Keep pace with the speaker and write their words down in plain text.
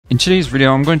In today's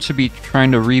video, I'm going to be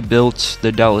trying to rebuild the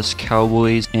Dallas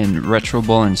Cowboys in Retro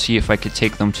Bowl and see if I could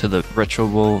take them to the Retro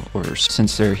Bowl, or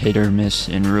since they're hit or miss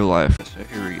in real life. So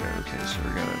here we go. Okay, so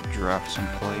we're gonna draft some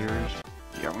players.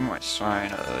 Yeah, we might sign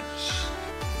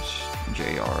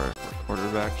JR for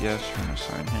quarterback. Yes, we're gonna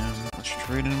sign him. Let's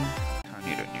trade him. I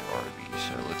need a new RB,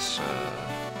 so let's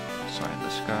sign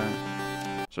this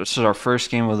guy. So this is our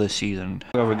first game of the season.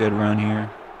 We have a good run here.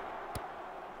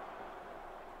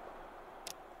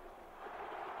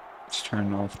 Let's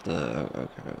turn off the,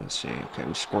 okay, let's see. Okay,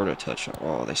 we scored a touchdown.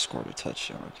 Oh, they scored a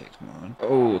touchdown. Okay, come on.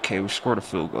 Oh, okay, we scored a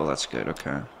field goal. That's good.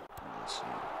 Okay. Let's see.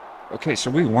 Okay, so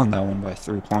we won that one by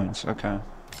 3 points. Okay.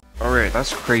 Alright,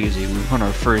 that's crazy. We won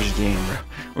our first game, bro.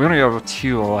 We only have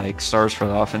 2, like, stars for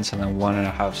the offense and then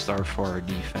 1.5 stars for our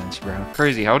defense, bro.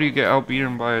 Crazy. How do you get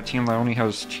outbeaten by a team that only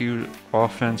has 2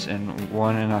 offense and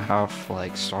 1.5,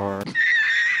 like, star?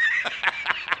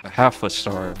 Half a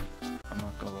star. I'm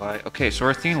not gonna lie. Okay, so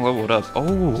our team leveled up.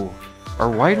 Oh, our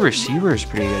wide receiver is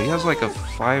pretty good. He has like a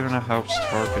 5.5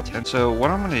 star potential. So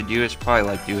what I'm gonna do is probably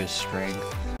like do his strength.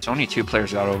 It's only 2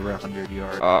 players got over 100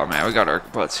 yards. Oh man, we got our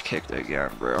butts kicked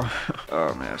again, bro.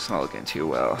 Oh man, it's not looking too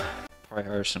well. Probably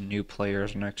hire some new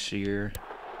players next year.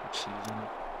 Next season.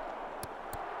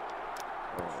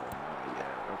 Oh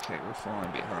yeah. Okay, we're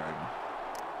falling behind.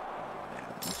 Oh man.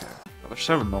 Okay. Oh, they're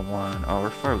 7-1. Oh, we're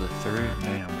 5-3.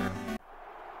 Damn, bro.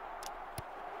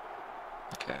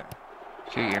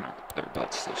 Okay, you know, their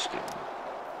butts this game.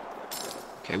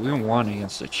 Okay, we won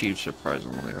against the Chiefs,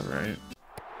 surprisingly, alright?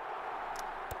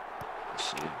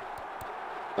 Let's see.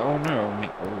 Oh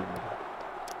no, oh.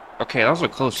 Okay, that was a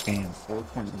close game.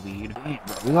 4-point lead. Dang,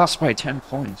 bro, we lost by 10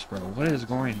 points, bro. What is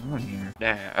going on here?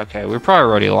 Damn, okay, we probably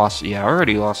already lost. Yeah, I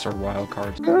already lost our wild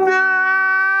cards.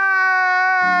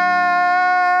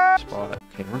 Spot.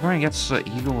 Okay, we're going against the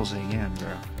Eagles again, bro.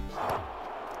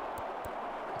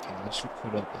 Okay, let's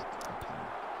put up with.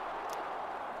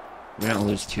 We didn't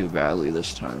lose too badly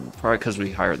this time. Probably because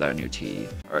we hired that new TE.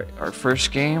 Alright, our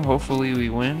first game, hopefully we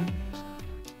win.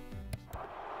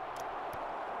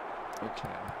 Okay.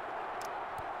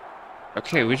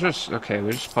 Okay, we just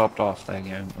popped off that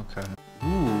game. Okay.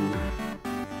 Ooh.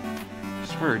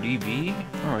 This for a DB?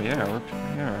 Oh yeah,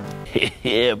 yeah.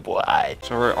 Yeah, boy.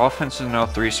 So our offense is now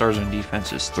 3 stars and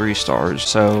defense is 3 stars.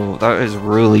 So that is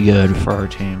really good for our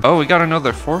team. Oh, we got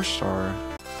another 4-star.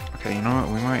 Okay, you know what?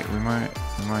 We might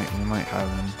have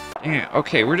him. Yeah,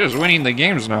 okay, we're just winning the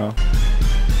games now.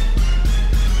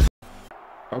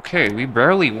 Okay, we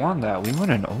barely won that. We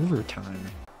won in overtime.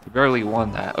 We barely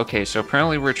won that. Okay, so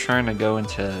apparently we're trying to go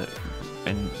into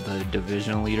the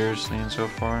division leaders thing so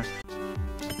far.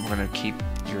 We're gonna keep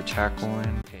your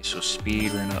tackling. Okay, so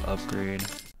speed, we're gonna upgrade.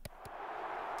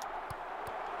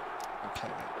 Okay.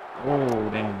 Oh,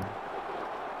 damn.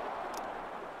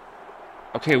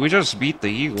 Okay, we just beat the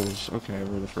Eagles. Okay,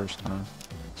 for the first time.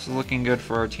 This is looking good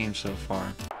for our team so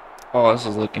far. Oh, this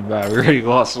is looking bad. We already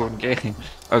lost 1 game.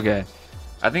 Okay,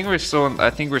 I think we're still in the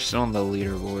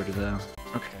leaderboard though.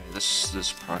 Okay,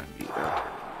 this probably be okay.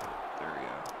 There we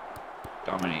go.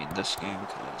 Dominate this game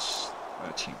because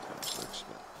my team kind of sucks.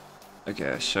 But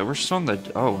okay, so we're still in the.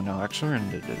 Oh no, actually we're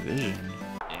in the division.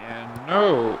 And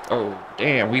no. Oh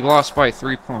damn, we lost by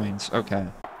 3 points. Okay.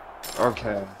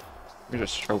 Okay. We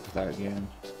just choked that game.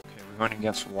 Okay, we're going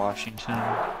against Washington.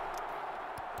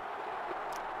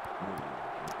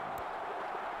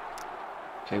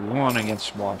 Okay, we won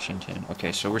against Washington.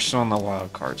 Okay, so we're still in the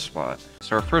wild card spot.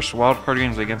 So our first wild card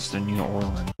game is against the New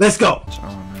Orleans. Let's go! So,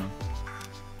 oh no.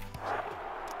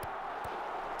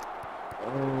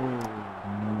 Oh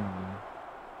no.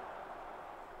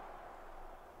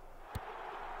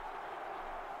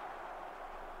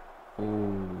 Oh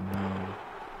no.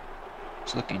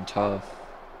 It's looking tough.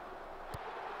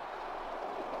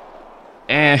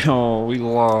 Ew, we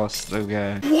lost.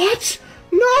 Okay. What?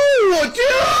 No,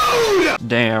 dude!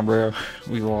 Damn, bro.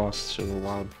 We lost to the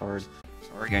wild card.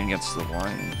 We're going against the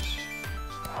Lions.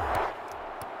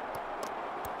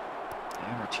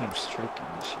 Damn, our team's choking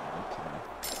this year. Okay.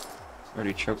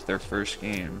 Already choked their first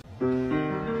game.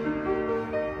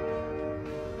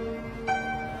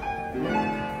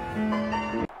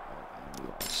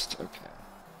 Okay.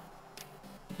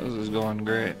 This is going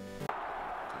great.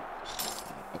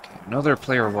 Okay, another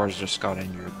player of ours just got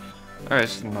injured. Alright,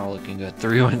 it's not looking good.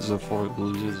 3 wins to 4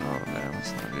 loses. Oh man,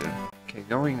 that's not good. Okay,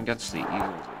 going against the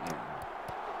Eagles again.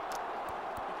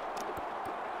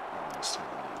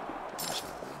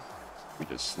 We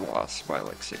just lost by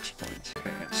like 6 points.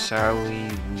 Okay, sadly,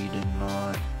 we did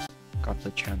not got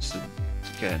the chance to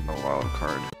get in the wild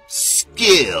card.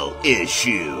 Skill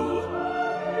issue.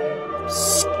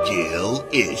 Skill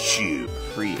issue.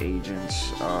 Free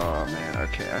agents. Oh man,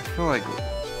 okay. I feel like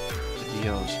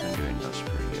DL's been doing this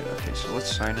pretty good. Okay, so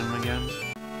let's sign him again.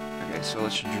 Okay, so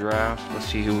let's draft. Let's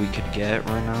see who we could get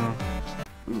right now.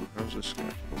 Ooh, how's this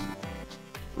guy?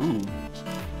 Ooh.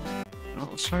 No,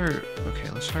 let's hire. Okay,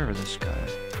 let's hire this guy.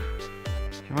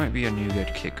 He might be a new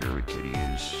good kicker we could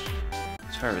use.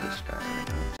 Let's hire this guy right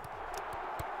now.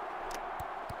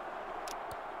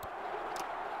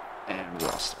 And we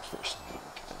lost our first game.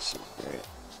 Okay, this is great.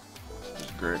 This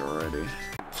is great already.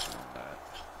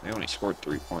 They only scored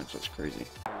 3 points, that's crazy.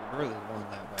 We really won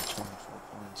that by 24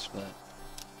 points, but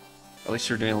at least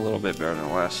we're doing a little bit better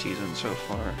than last season so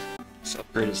far. Let's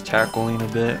upgrade his tackling a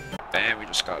bit. And we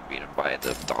just got beaten by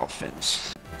the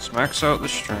Dolphins. Let's max out the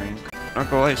strength. Not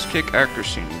gonna lie, his kick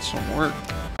accuracy needs some work.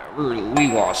 We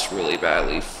lost really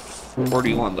badly.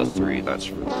 41-3, that's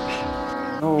really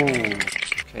bad. No.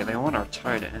 Okay, they want our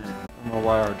tight end. I don't know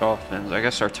why our Dolphins. I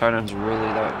guess our tight end's really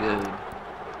that good.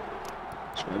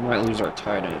 So we might lose our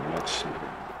tight end next year.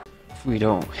 If we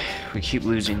don't, we keep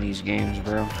losing these games,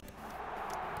 bro.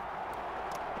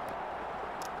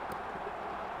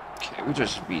 Okay, we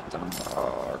just beat them.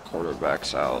 Our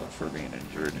quarterback's out for being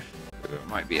injured. It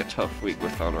might be a tough week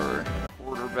without our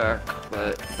quarterback,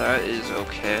 but that is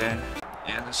okay.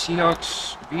 And the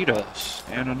Seahawks beat us,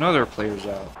 and another player's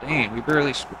out. Dang, we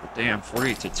barely scored. Damn,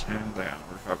 40-10. Damn,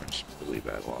 we're having some really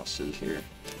bad losses here.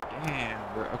 Damn,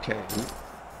 okay.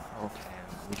 Okay,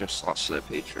 we just lost to the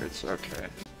Patriots. Okay.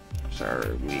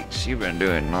 Sorry, weeks. You've been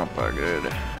doing not that good.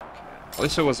 Okay. At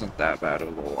least it wasn't that bad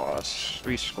of a loss.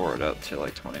 We scored up to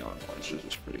like 21 points, which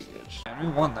is pretty good. And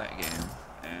we won that game.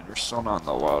 And we're still not in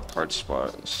the wild card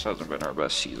spot. This hasn't been our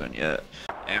best season yet.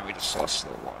 And we just lost to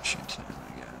Washington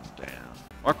again. Damn.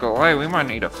 Not gonna lie, we might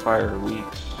need to fire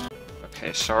Weeks.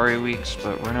 Okay, sorry Weeks,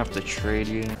 but we're gonna have to trade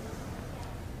you.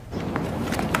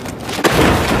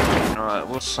 Alright,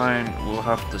 we'll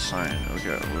have to sign.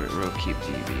 Okay, we'll keep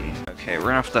DB. Okay, we're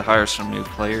gonna have to hire some new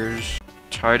players.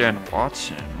 Tight end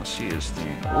Watson, let's see his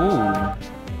thing. Ooh.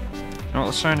 No,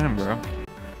 let's sign him, bro.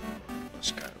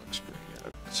 This guy looks pretty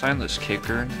good. Sign this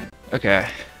kicker. Okay.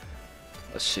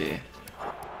 Let's see.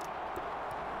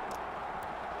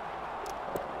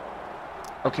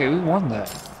 Okay, we won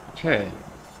that. Okay.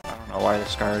 I don't know why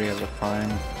this guy already has a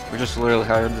fine. We just literally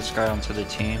hired this guy onto the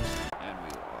team. And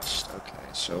we lost. Okay,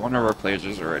 so one of our players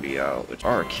is already out. Which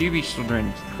our QB's still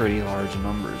doing pretty large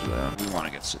numbers though. We want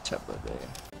to get Satapa Bay.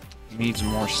 He needs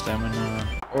more stamina.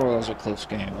 Oh, that was a close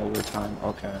game. Overtime.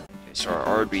 Okay. Okay, so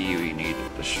our RBU, we need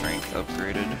the strength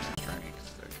upgraded.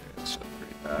 Strength. Okay, let's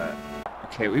upgrade that.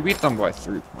 Okay, we beat them by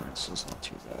 3 points. That's not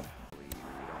too bad. We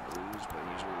don't lose, but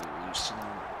usually we lose to them.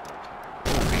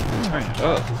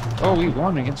 Oh, we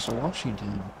won against the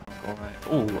Washington.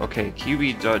 Oh, okay.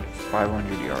 QB did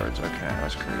 500 yards. Okay,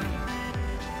 that's crazy.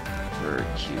 For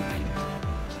QB.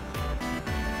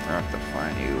 We're gonna have to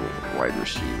find you wide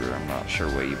receiver. I'm not sure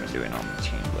what you've been doing on the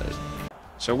team, but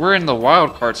so we're in the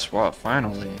wild card spot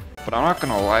finally. But I'm not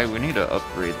gonna lie, we need to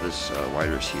upgrade this wide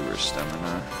receiver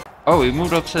stamina. Oh, we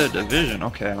moved up to the division.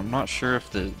 Okay, I'm not sure if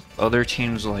the other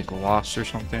teams like lost or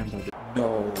something, but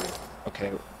no.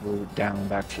 Okay, we're down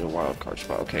back to the wild card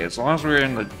spot. Okay, as long as we're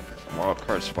in the wild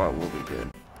card spot, we'll be good.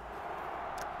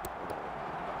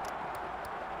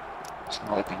 It's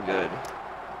not looking good.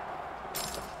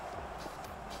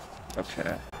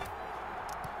 Okay.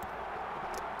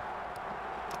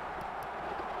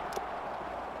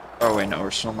 Oh wait, no,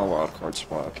 we're still in the wild card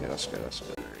spot. Okay, that's good, that's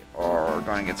good. Oh, we're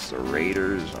going against the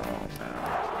Raiders. Oh man.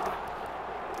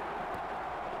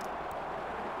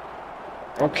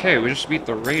 Okay, we just beat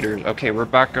the Raiders. Okay, we're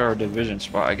back at our division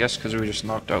spot. I guess because we just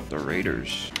knocked out the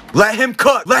Raiders. Let him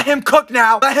cook! Let him cook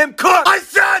now! Let him cook! I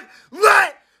said,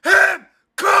 let him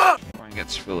cook! Going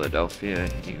against Philadelphia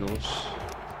Eagles.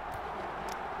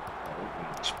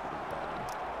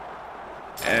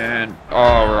 And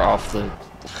we're off the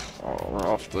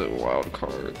wild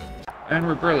card. And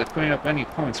we're barely putting up any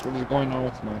points. What is going on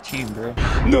with my team, bro?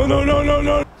 No, no, no, no,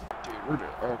 no! Dude,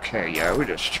 okay, yeah, we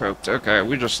just choked. Okay,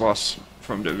 we just lost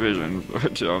from division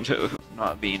to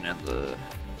not being in the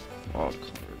wild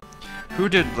card. Who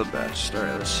did the best?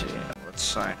 Alright, let's see. Let's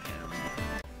sign him.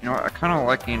 You know what, I kinda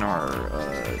liking our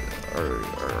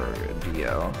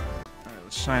DL. Alright,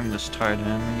 let's sign this tight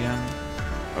end again.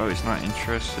 Oh, he's not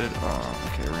interested?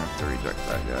 Oh, okay, we're gonna have to reject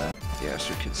that guy. Yes,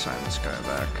 we could sign this guy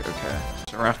back. Okay.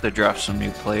 So we're gonna have to draft some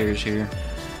new players here.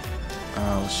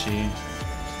 Let's see.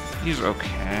 He's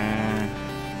okay.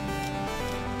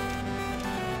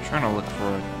 I'm trying to look for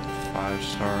a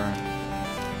 5-star.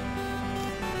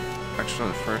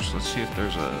 Actually, first, let's see if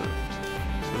there's a...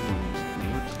 Ooh,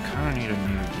 we kinda need a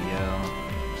new DL.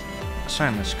 Let's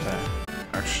sign this guy.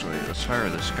 Actually, Actually, let's hire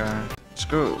this guy. Let's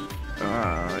go.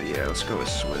 Yeah, let's go with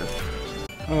Swift.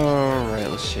 Alright,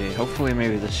 let's see. Hopefully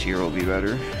maybe this year will be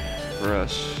better for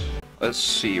us. Let's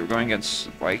see, we're going against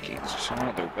the Vikings.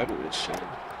 Somehow they're better this year.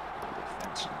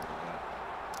 Defense and all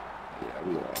that. Yeah,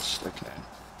 we lost. Okay.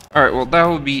 Alright, well that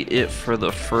will be it for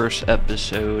the first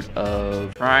episode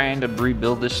of trying to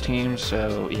rebuild this team.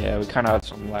 So yeah, we kind of had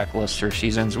some lackluster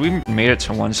seasons. We made it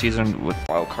to one season with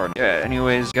wild card. Yeah,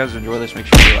 anyways, if you guys enjoy this, make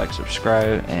sure you like,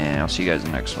 subscribe, and I'll see you guys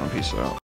in the next one. Peace out.